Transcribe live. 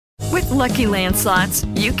Lucky Land Slots,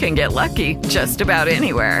 you can get lucky just about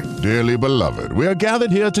anywhere. Dearly beloved, we are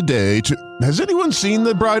gathered here today to... Has anyone seen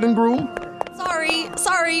the bride and groom?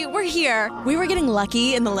 Sorry, we're here. We were getting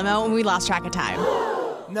lucky in the limo and we lost track of time.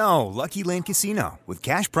 No, Lucky Land Casino, with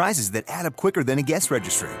cash prizes that add up quicker than a guest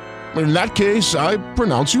registry. In that case, I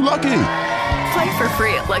pronounce you lucky. Play for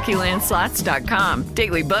free at LuckyLandSlots.com.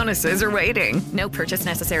 Daily bonuses are waiting. No purchase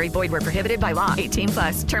necessary. Void where prohibited by law.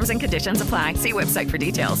 18+. Terms and conditions apply. See website for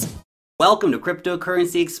details. Welcome to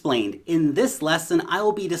Cryptocurrency Explained. In this lesson, I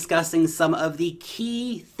will be discussing some of the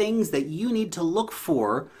key things that you need to look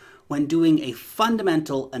for when doing a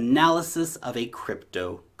fundamental analysis of a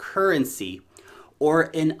cryptocurrency.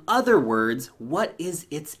 Or in other words, what is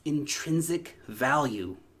its intrinsic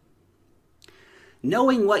value?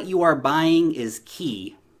 Knowing what you are buying is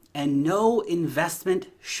key, and no investment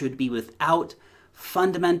should be without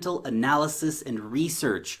fundamental analysis and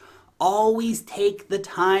research. Always take the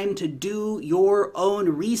time to do your own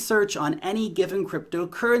research on any given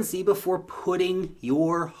cryptocurrency before putting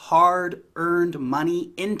your hard-earned money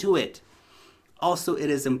into it. Also, it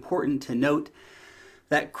is important to note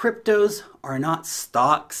that cryptos are not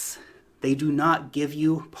stocks. They do not give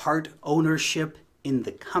you part ownership in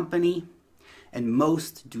the company, and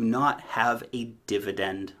most do not have a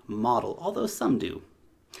dividend model, although some do.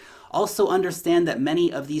 Also understand that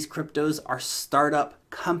many of these cryptos are startup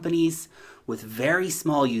companies with very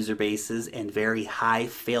small user bases and very high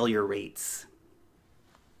failure rates.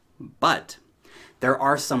 But there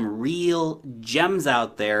are some real gems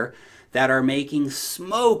out there that are making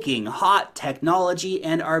smoking hot technology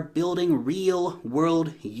and are building real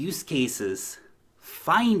world use cases.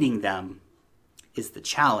 Finding them is the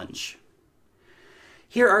challenge.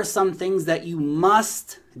 Here are some things that you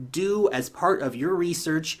must do as part of your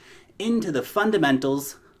research into the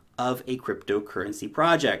fundamentals of a cryptocurrency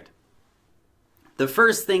project. The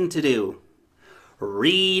first thing to do,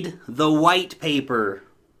 read the white paper.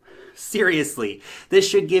 Seriously, this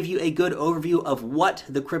should give you a good overview of what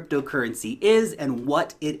the cryptocurrency is and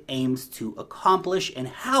what it aims to accomplish and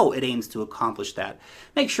how it aims to accomplish that.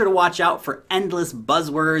 Make sure to watch out for endless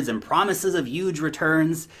buzzwords and promises of huge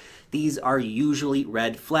returns. These are usually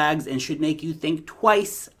red flags and should make you think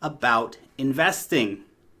twice about investing.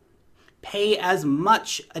 Pay as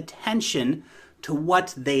much attention to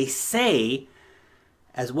what they say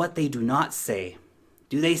as what they do not say.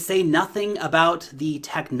 Do they say nothing about the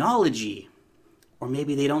technology? Or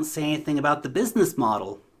maybe they don't say anything about the business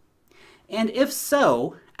model? And if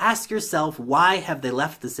so, ask yourself, why have they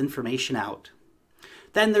left this information out?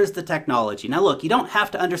 Then there's the technology. Now look, you don't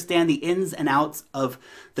have to understand the ins and outs of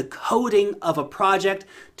the coding of a project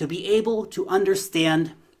to be able to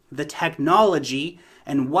understand the technology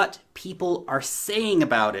and what people are saying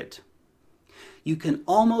about it. You can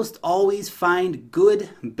almost always find good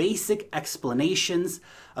basic explanations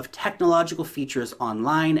of technological features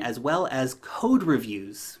online as well as code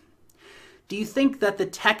reviews. Do you think that the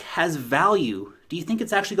tech has value? Do you think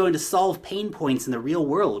it's actually going to solve pain points in the real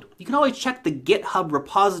world? You can always check the GitHub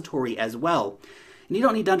repository as well. And you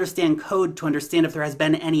don't need to understand code to understand if there has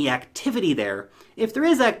been any activity there. If there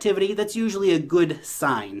is activity, that's usually a good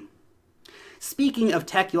sign. Speaking of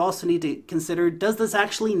tech, you also need to consider, does this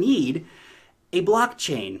actually need a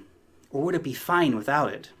blockchain, or would it be fine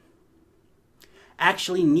without it?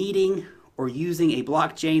 Actually needing or using a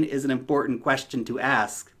blockchain is an important question to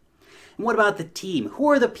ask. And what about the team?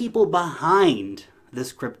 Who are the people behind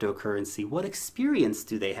this cryptocurrency? What experience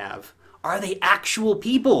do they have? Are they actual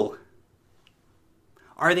people?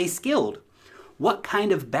 Are they skilled? What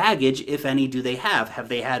kind of baggage, if any, do they have? Have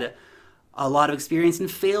they had a lot of experience in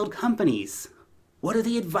failed companies? What do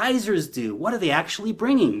the advisors do? What are they actually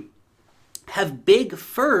bringing? Have big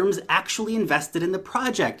firms actually invested in the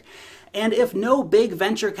project? And if no big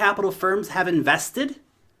venture capital firms have invested,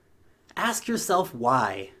 ask yourself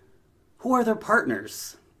why. Who are their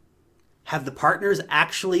partners? Have the partners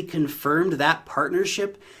actually confirmed that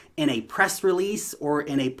partnership in a press release or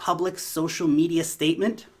in a public social media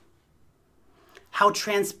statement? How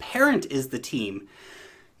transparent is the team?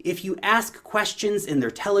 If you ask questions in their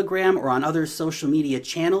Telegram or on other social media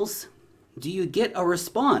channels, do you get a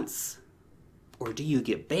response? Or do you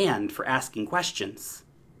get banned for asking questions?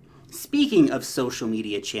 Speaking of social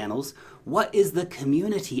media channels, what is the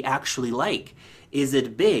community actually like? Is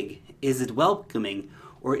it big? Is it welcoming?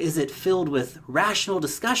 Or is it filled with rational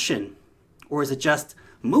discussion? Or is it just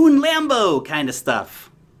Moon Lambo kind of stuff?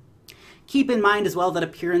 Keep in mind as well that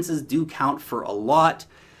appearances do count for a lot.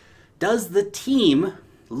 Does the team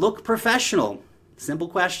look professional? Simple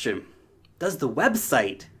question. Does the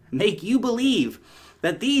website make you believe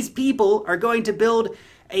that these people are going to build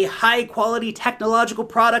a high-quality technological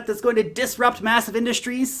product that's going to disrupt massive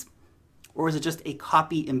industries? Or is it just a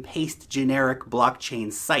copy and paste generic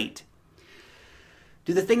blockchain site?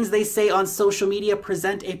 Do the things they say on social media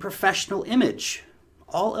present a professional image?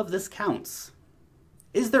 All of this counts.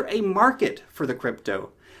 Is there a market for the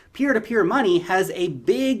crypto? Peer-to-peer money has a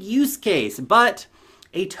big use case, but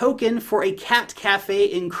a token for a cat cafe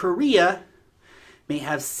in Korea may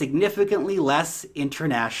have significantly less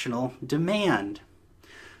international demand.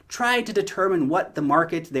 Try to determine what the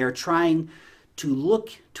market they're trying to look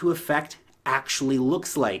to affect actually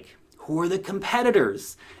looks like. Who are the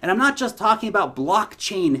competitors? And I'm not just talking about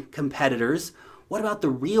blockchain competitors. What about the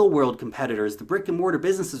real world competitors, the brick and mortar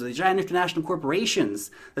businesses, or the giant international corporations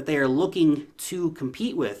that they are looking to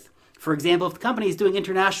compete with? For example, if the company is doing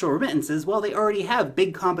international remittances, well, they already have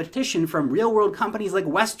big competition from real world companies like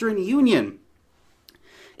Western Union.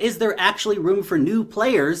 Is there actually room for new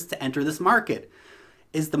players to enter this market?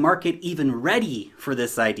 Is the market even ready for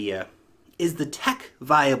this idea? Is the tech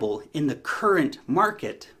viable in the current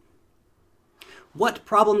market? What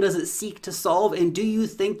problem does it seek to solve, and do you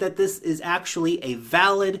think that this is actually a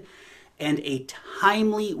valid and a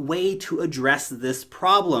timely way to address this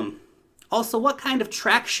problem? Also, what kind of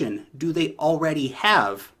traction do they already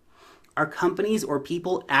have? Are companies or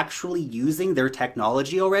people actually using their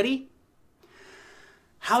technology already?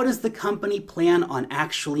 How does the company plan on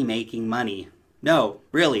actually making money? No,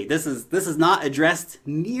 really, this is not addressed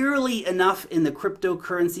nearly enough in the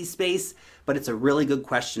cryptocurrency space, but it's a really good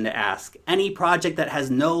question to ask. Any project that has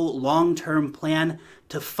no long-term plan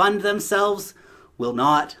to fund themselves will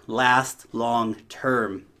not last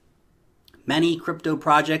long-term. Many crypto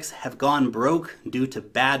projects have gone broke due to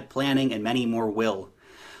bad planning, and many more will.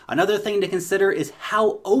 Another thing to consider is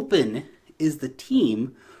how open is the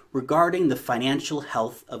team regarding the financial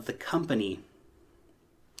health of the company.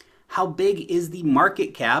 How big is the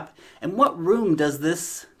market cap, and what room does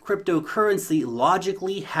this cryptocurrency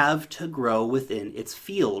logically have to grow within its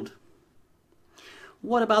field?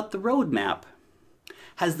 What about the roadmap?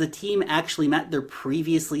 Has the team actually met their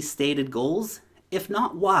previously stated goals? If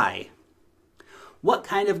not, why? What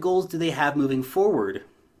kind of goals do they have moving forward?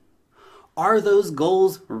 Are those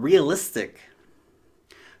goals realistic?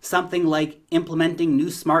 Something like implementing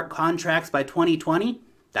new smart contracts by 2020?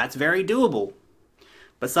 That's very doable.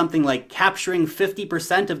 But something like capturing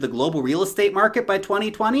 50% of the global real estate market by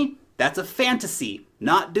 2020? That's a fantasy,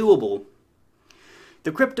 not doable.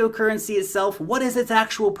 The cryptocurrency itself, what is its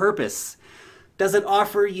actual purpose? Does it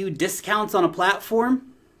offer you discounts on a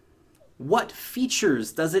platform? What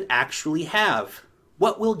features does it actually have?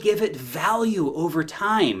 What will give it value over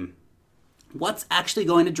time? What's actually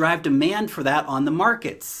going to drive demand for that on the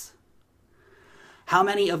markets? How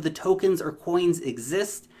many of the tokens or coins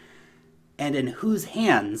exist, and in whose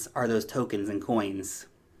hands are those tokens and coins?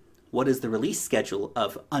 What is the release schedule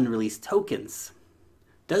of unreleased tokens?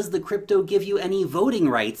 Does the crypto give you any voting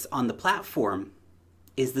rights on the platform?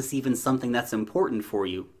 Is this even something that's important for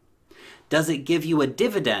you? Does it give you a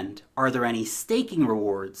dividend? Are there any staking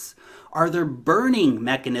rewards? Are there burning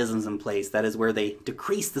mechanisms in place? That is where they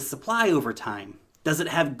decrease the supply over time. Does it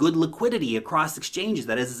have good liquidity across exchanges?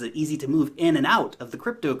 That is it easy to move in and out of the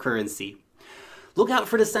cryptocurrency? Look out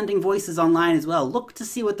for dissenting voices online as well. Look to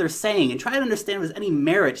see what they're saying and try to understand if there's any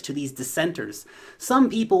merit to these dissenters. Some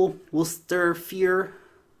people will stir fear,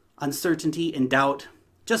 uncertainty, and doubt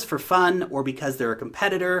just for fun, or because they're a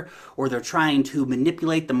competitor, or they're trying to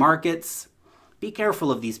manipulate the markets. Be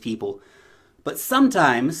careful of these people. But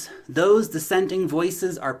sometimes those dissenting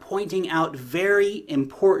voices are pointing out very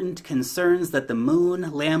important concerns that the Moon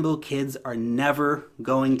Lambo kids are never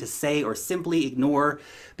going to say or simply ignore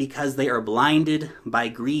because they are blinded by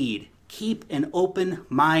greed. Keep an open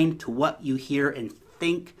mind to what you hear and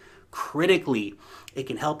think critically. It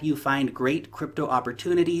can help you find great crypto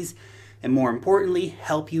opportunities, and more importantly,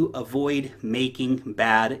 help you avoid making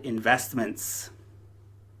bad investments.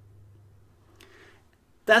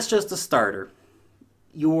 That's just a starter.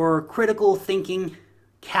 Your critical thinking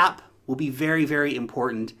cap will be very, very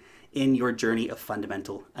important in your journey of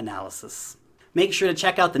fundamental analysis. Make sure to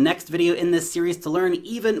check out the next video in this series to learn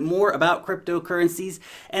even more about cryptocurrencies.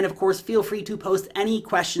 And of course, feel free to post any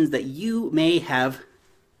questions that you may have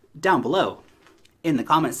down below in the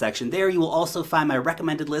comment section. There you will also find my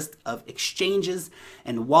recommended list of exchanges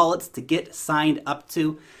and wallets to get signed up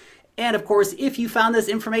to. And of course, if you found this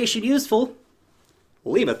information useful,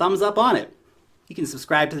 leave a thumbs up on it. You can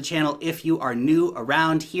subscribe to the channel if you are new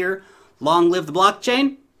around here. Long live the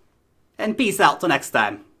blockchain, and peace out till next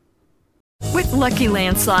time. With Lucky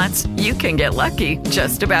Land Slots, you can get lucky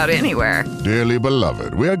just about anywhere. Dearly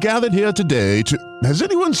beloved, we are gathered here today to... Has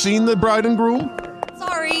anyone seen the bride and groom?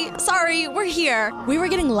 Sorry, we're here. We were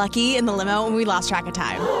getting lucky in the limo and we lost track of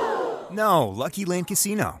time. No, Lucky Land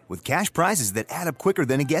Casino, with cash prizes that add up quicker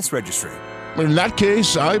than a guest registry. In that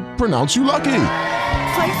case, I pronounce you lucky.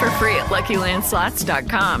 Play for free at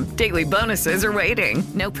LuckyLandSlots.com. Daily bonuses are waiting.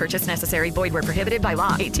 No purchase necessary. Void where prohibited by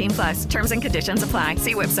law. 18+. Terms and conditions apply.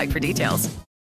 See website for details.